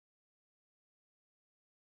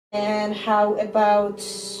And how about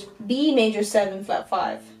B major 7 flat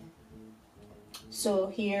 5? So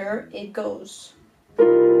here it goes.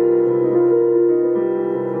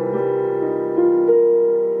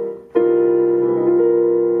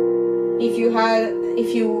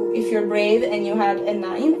 If you're brave and you had a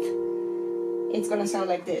ninth, it's gonna sound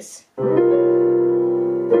like this.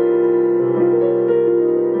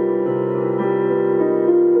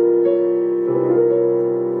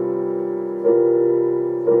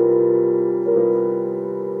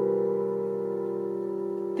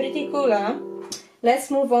 Pretty cool, huh?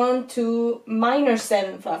 Let's move on to minor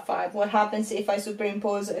 7 flat 5. What happens if I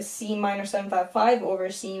superimpose a C minor 7 flat 5 over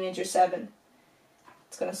C major 7?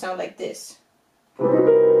 It's gonna sound like this.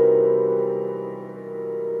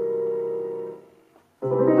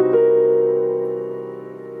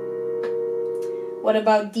 What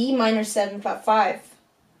about D minor 7 flat 5?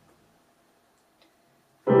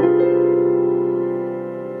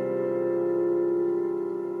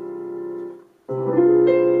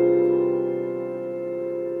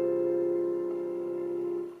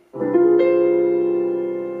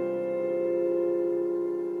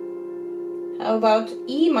 How about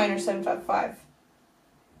E minor 7 flat 5?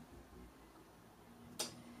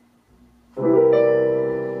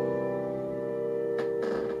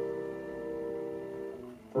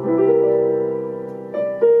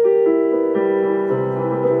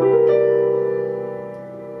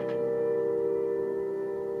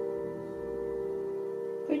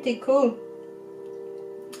 Pretty cool.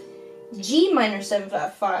 G minor 7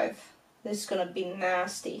 flat 5. This is gonna be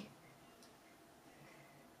nasty.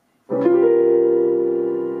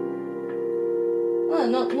 Well,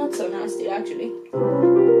 not so nasty actually.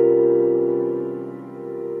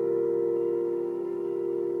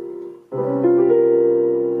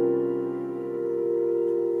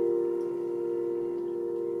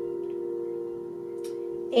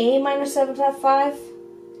 A minor 7 flat 5.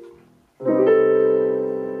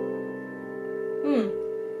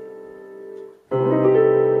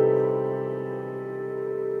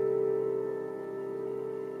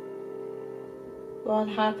 What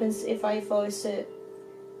happens if I voice it?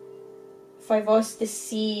 If I voice the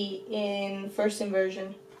C in first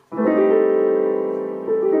inversion?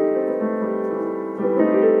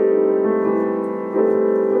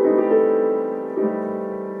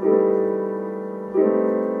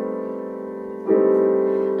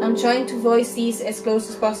 I'm trying to voice these as close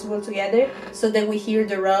as possible together so that we hear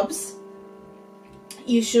the rubs.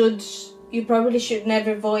 You probably should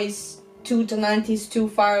never voice two tonalities too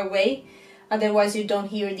far away, otherwise you don't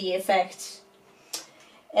hear the effect.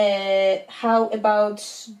 How about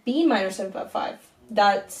B minor 7 flat 5?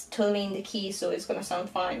 That's totally in the key, so it's gonna sound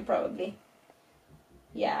fine probably.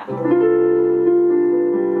 Yeah.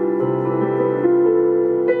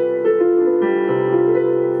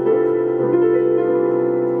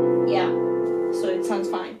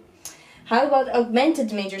 How about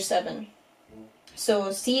augmented major 7?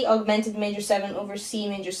 So C augmented major 7 over C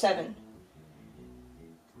major 7.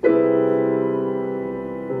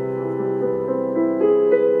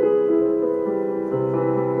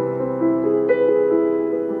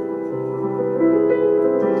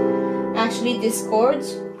 Actually, this chord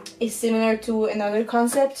is similar to another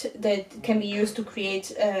concept that can be used to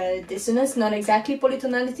create dissonance, not exactly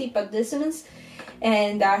polytonality, but dissonance,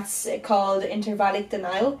 and that's called intervallic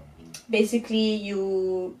denial. Basically,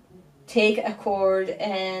 you take a chord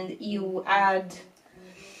and you add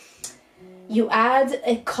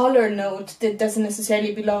a color note that doesn't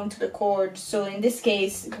necessarily belong to the chord. So in this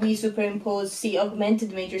case, we superimpose C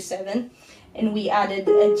augmented major 7, and we added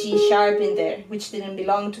a G sharp in there, which didn't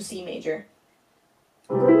belong to C major.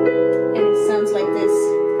 And it sounds like this.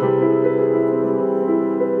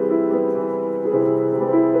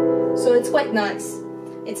 So it's quite nice.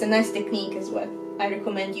 It's a nice technique as well. I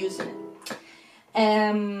recommend using it.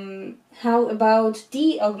 How about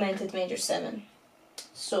D augmented major 7?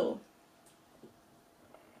 So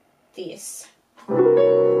this.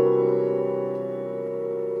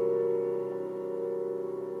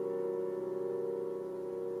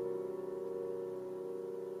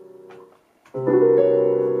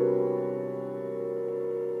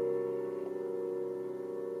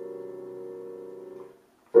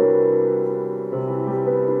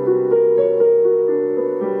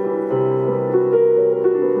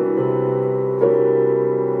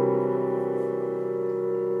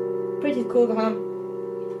 Pretty cool, huh?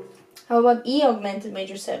 How about E augmented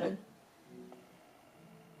major 7?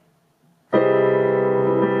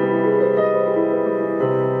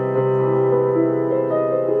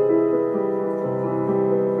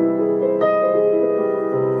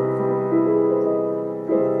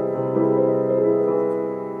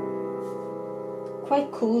 quite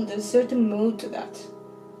cool. There's a certain mood to that.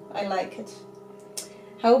 I like it.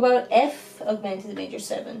 How about F augmented major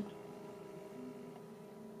 7?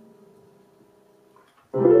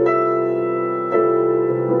 How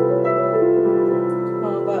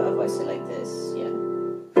about if I say like this? Yeah.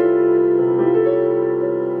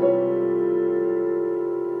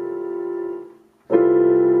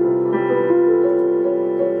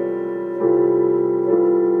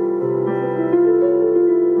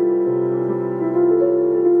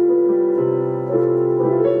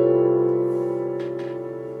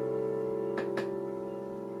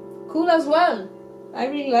 Cool as well. I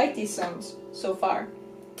really like these sounds so far.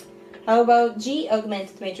 How about G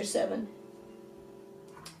augmented major 7?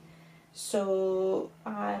 So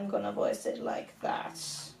I'm gonna voice it like that.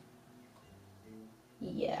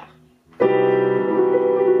 Yeah.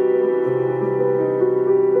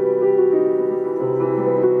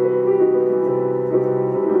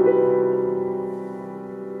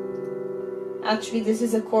 Actually, this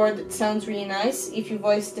is a chord that sounds really nice if you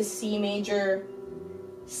voice the C major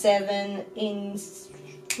 7 in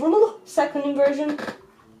second inversion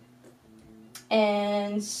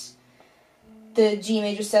and the G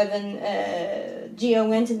major 7, G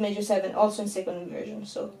augmented major 7 also in second inversion.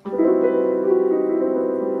 So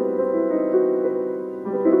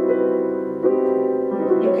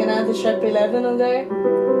you can add the sharp 11 on there.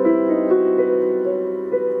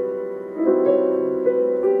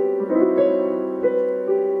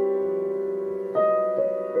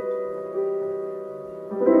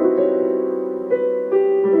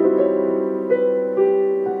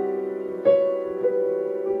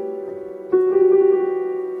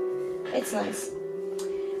 It's nice.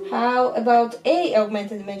 How about A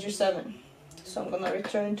augmented major 7? So I'm gonna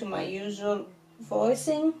return to my usual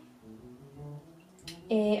voicing.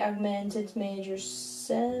 A augmented major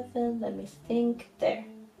 7, let me think, there.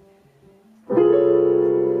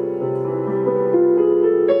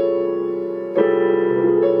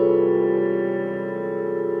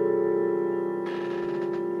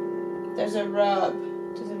 There's a rub,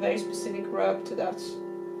 there's a very specific rub to that.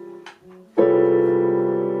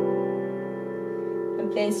 I'm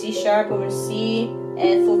playing C sharp over C,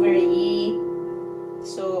 F over E,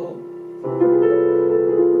 so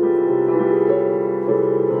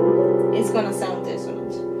it's gonna sound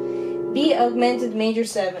dissonant. B augmented major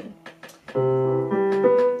 7.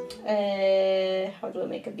 How do I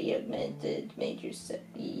make a B augmented major 7?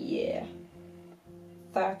 Yeah,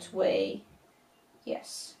 that way,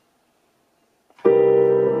 yes.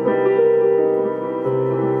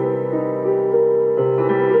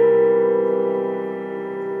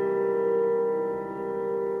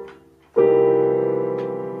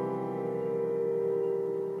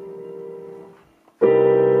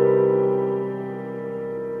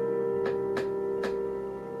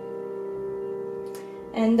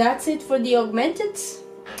 And that's it for the augmented.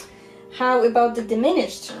 How about the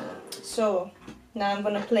diminished? So now I'm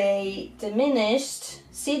gonna play diminished,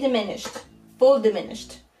 C diminished, full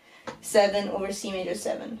diminished, 7 over C major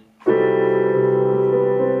 7.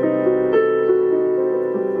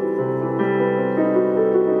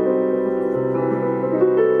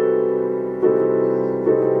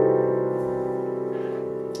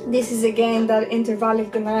 This is again that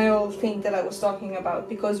intervallic denial thing that I was talking about,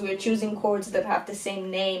 because we're choosing chords that have the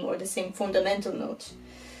same name or the same fundamental note,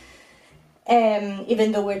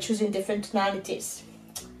 even though we're choosing different tonalities.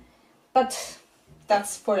 But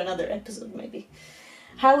that's for another episode maybe.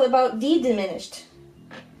 How about D diminished?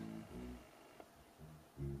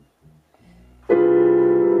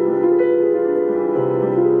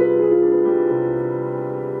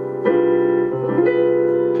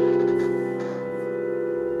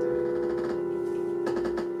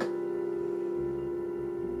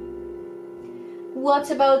 What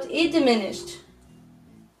about E diminished?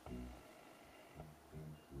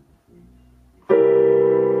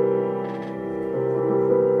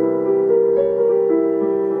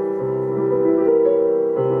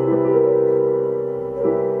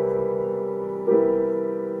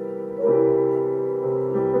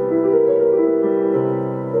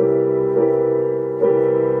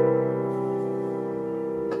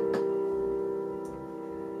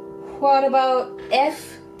 What about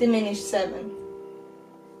F diminished 7?